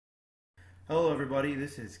Hello everybody,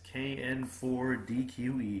 this is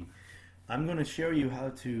KN4DQE. I'm going to show you how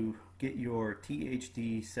to get your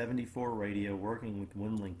THD74 radio working with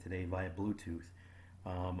Winlink today via Bluetooth.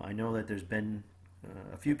 I know that there's been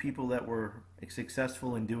a few people that were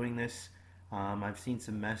successful in doing this. I've seen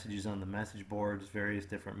some messages on the message boards, various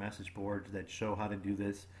different message boards that show how to do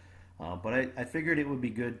this. But I figured it would be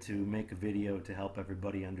good to make a video to help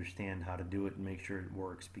everybody understand how to do it and make sure it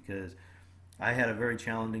works, because I had a very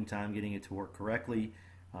challenging time getting it to work correctly,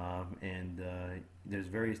 there's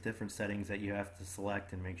various different settings that you have to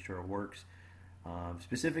select and make sure it works.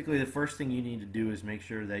 Specifically, the first thing you need to do is make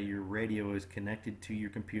sure that your radio is connected to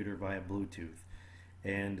your computer via Bluetooth.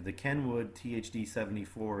 And the Kenwood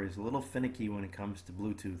TH-D74 is a little finicky when it comes to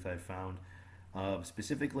Bluetooth, I've found.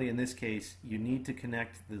 Specifically in this case, you need to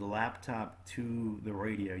connect the laptop to the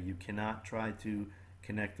radio. You cannot try to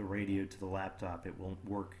connect the radio to the laptop. It won't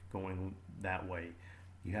work going that way.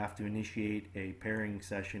 You have to initiate a pairing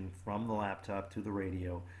session from the laptop to the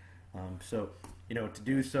radio. To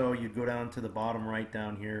do so, you go down to the bottom right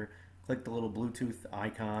down here, click the little Bluetooth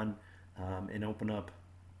icon, and open up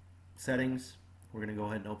settings. We're going to go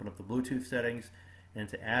ahead and open up the Bluetooth settings, and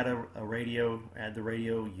to add add the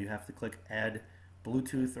radio, you have to click add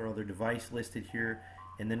Bluetooth or other device listed here,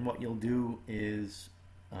 and then what you'll do is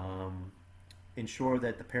ensure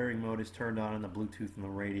that the pairing mode is turned on the Bluetooth and the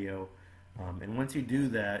radio. And once you do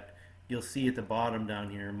that, you'll see at the bottom down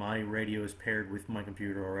here, my radio is paired with my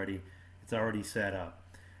computer already. It's already set up.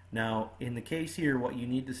 Now, in the case here, what you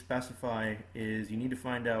need to specify is you need to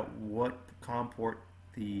find out what COM port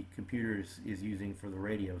the computer is using for the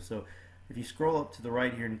radio. So if you scroll up to the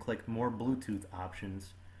right here and click more Bluetooth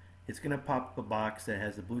options, it's going to pop up a box that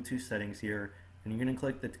has the Bluetooth settings here, and you're going to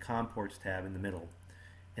click the COM ports tab in the middle.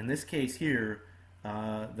 In this case here,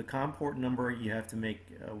 the COM port number you have to make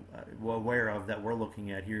aware of that we're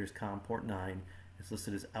looking at here is COM port 9. It's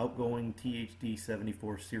listed as outgoing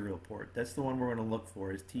THD74 serial port. That's the one we're going to look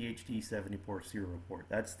for, is THD74 serial port.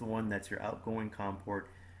 That's the one that's your outgoing COM port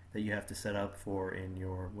that you have to set up for in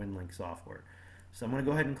your Winlink software. So I'm going to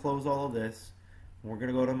go ahead and close all of this. We're going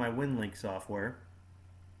to go to my Winlink software.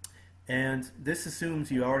 And this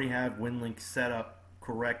assumes you already have Winlink set up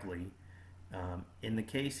correctly. In the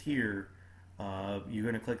case here, you're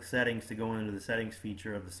going to click settings to go into the settings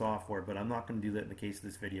feature of the software, but I'm not going to do that in the case of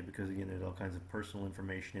this video, because again, there's all kinds of personal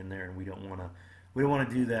information in there, and we don't want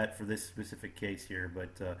to do that for this specific case here.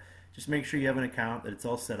 But just make sure you have an account, that it's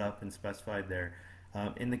all set up and specified there.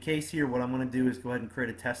 In the case here, what I'm going to do is go ahead and create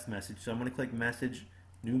a test message. So I'm going to click message,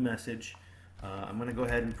 new message. I'm going to go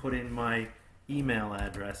ahead and put in my email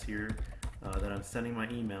address here that I'm sending my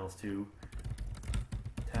emails to.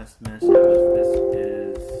 Test message. This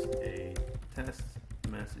is a test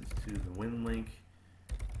message to the Winlink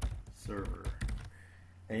server.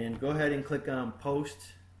 And go ahead and click on post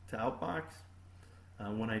to outbox.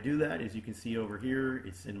 When I do that, as you can see over here,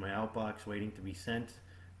 it's in my outbox waiting to be sent.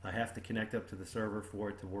 I have to connect up to the server for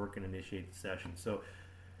it to work and initiate the session. So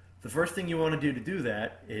the first thing you want to do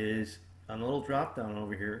that is on the little drop down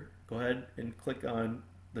over here, go ahead and click on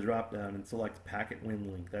the drop down and select Packet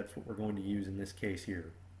Winlink. That's what we're going to use in this case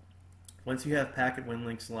here. Once you have Packet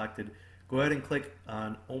Winlink selected, go ahead and click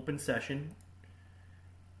on Open Session,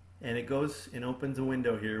 and it goes and opens a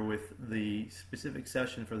window here with the specific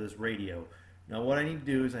session for this radio. Now what I need to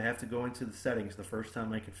do is I have to go into the settings the first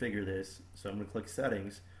time I configure this. So I'm going to click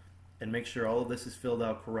Settings and make sure all of this is filled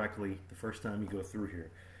out correctly the first time you go through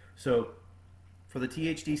here. So for the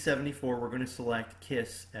THD74, we're going to select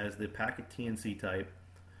KISS as the packet TNC type.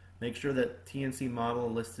 Make sure that TNC model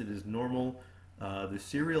listed as normal. The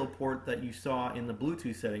serial port that you saw in the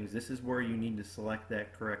Bluetooth settings, this is where you need to select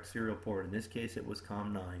that correct serial port. In this case, it was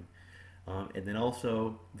COM 9. And then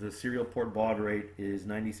also the serial port baud rate is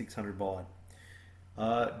 9600 baud.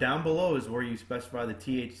 Down below is where you specify the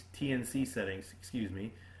TNC settings.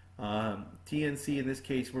 TNC in this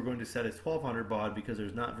case we're going to set as 1200 baud, because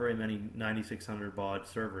there's not very many 9600 baud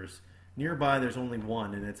servers nearby. There's only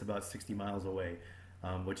one, and it's about 60 miles away,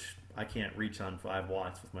 which I can't reach on 5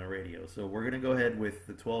 watts with my radio. So we're going to go ahead with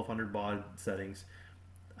the 1200 baud settings.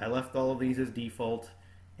 I left all of these as default,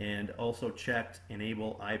 and also checked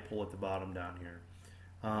enable iPull at the bottom down here.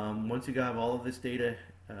 Once you have all of this data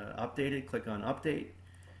updated, click on update,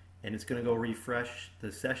 and it's going to go refresh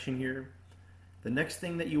the session here. The next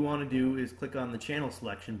thing that you want to do is click on the channel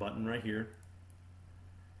selection button right here,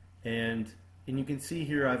 and you can see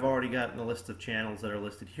here I've already gotten a list of channels that are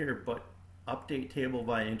listed here, but update table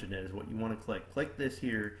via internet is what you want to click. Click this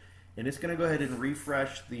here, and it's going to go ahead and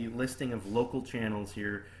refresh the listing of local channels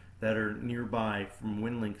here that are nearby from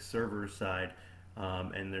Winlink server side.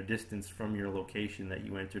 and their distance from your location that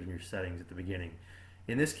you entered in your settings at the beginning.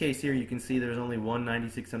 In this case here, you can see there's only one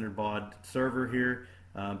 9600 baud server here,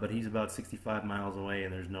 but he's about 65 miles away,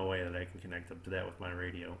 and there's no way that I can connect up to that with my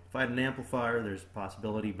radio. If I had an amplifier, there's a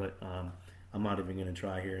possibility, but I'm not even going to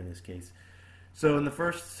try here in this case. So in the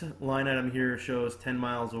first line item here shows 10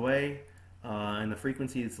 miles away, and the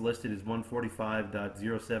frequency that's listed is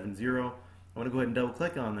 145.070. I want to go ahead and double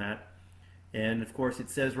click on that, and of course it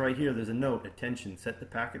says right here, there's a note, attention, set the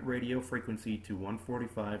packet radio frequency to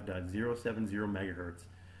 145.070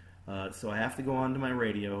 megahertz. So I have to go onto my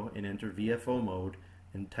radio and enter VFO mode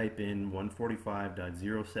and type in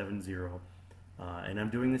 145.070, and I'm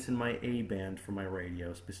doing this in my A band for my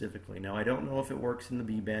radio specifically. Now I don't know if it works in the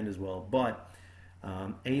B band as well, but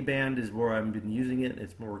A band is where I've been using it.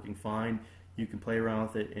 It's working fine. You can play around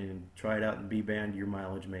with it and try it out in B band. Your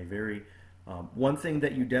mileage may vary. One thing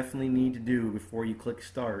that you definitely need to do before you click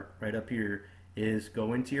start right up here is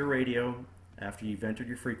go into your radio after you've entered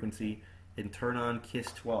your frequency and turn on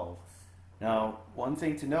KISS 12. Now, one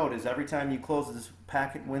thing to note is every time you close this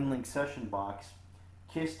packet Winlink session box,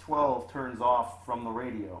 KISS 12 turns off from the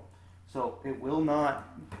radio. So it will not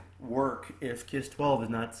work if KISS 12 is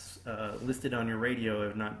not listed on your radio,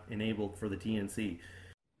 if not enabled for the TNC.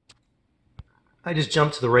 I just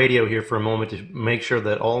jumped to the radio here for a moment to make sure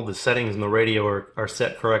that all the settings in the radio are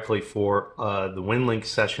set correctly for the Winlink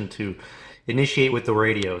session to initiate with the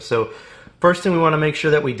radio. So first thing we want to make sure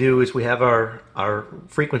that we do is we have our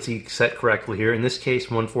frequency set correctly here. In this case,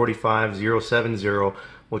 145.070,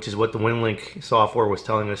 which is what the Winlink software was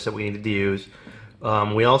telling us that we needed to use.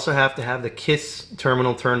 We also have to have the KISS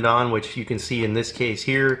terminal turned on, which you can see in this case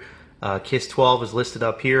here. KISS 12 is listed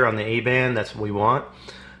up here on the A band. That's what we want.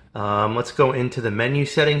 Let's go into the menu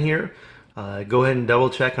setting here. Go ahead and double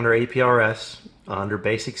check under APRS, under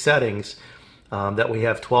basic settings, that we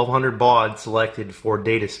have 1200 baud selected for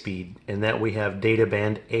data speed, and that we have data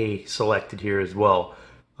band A selected here as well.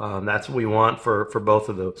 That's what we want for both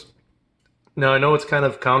of those. Now I know it's kind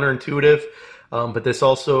of counterintuitive, but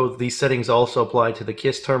these settings also apply to the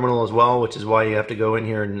KISS terminal as well, which is why you have to go in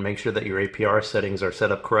here and make sure that your APR settings are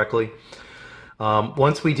set up correctly.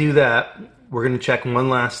 Once we do that, we're going to check one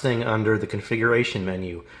last thing under the configuration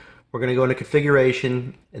menu. We're going to go into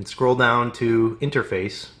configuration and scroll down to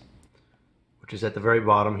interface, which is at the very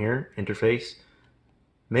bottom here, interface.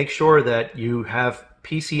 Make sure that you have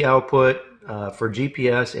PC output for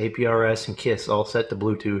GPS, APRS, and KISS all set to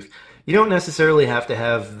Bluetooth. You don't necessarily have to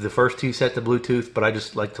have the first two set to Bluetooth, but I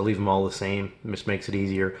just like to leave them all the same. It just makes it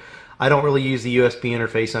easier. I don't really use the USB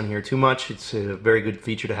interface on here too much. It's a very good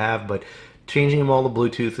feature to have, but changing them all to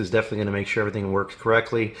Bluetooth is definitely going to make sure everything works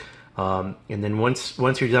correctly. And then once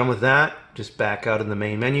you're done with that, just back out in the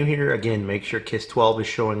main menu here. Again, make sure KISS 12 is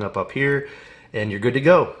showing up here, and you're good to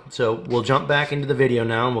go. So we'll jump back into the video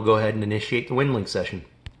now, and we'll go ahead and initiate the Winlink session.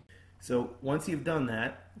 So once you've done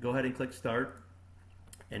that, go ahead and click start,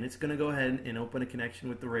 and it's going to go ahead and open a connection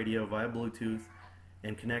with the radio via Bluetooth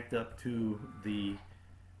and connect up to the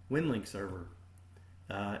Winlink server.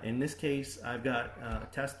 In this case, I've got a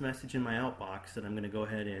test message in my outbox that I'm going to go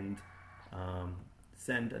ahead and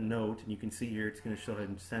send a note, and you can see here it's going to show ahead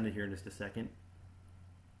and send it here in just a second.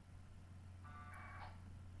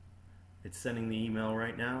 It's sending the email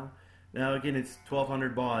right now. Now again, it's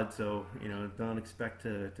 1200 baud, so don't expect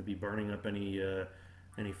to be burning up any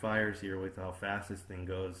fires here with how fast this thing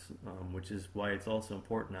goes, which is why it's also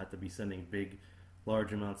important not to be sending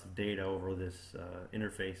large amounts of data over this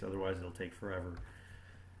interface, otherwise it'll take forever.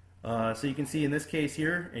 So you can see in this case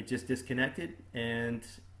here, it just disconnected, and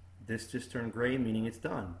this just turned gray, meaning it's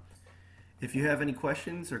done. If you have any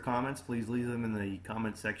questions or comments, please leave them in the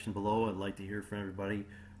comment section below. I'd like to hear from everybody.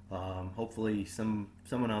 Hopefully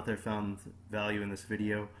someone out there found value in this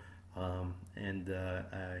video, and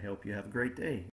I hope you have a great day.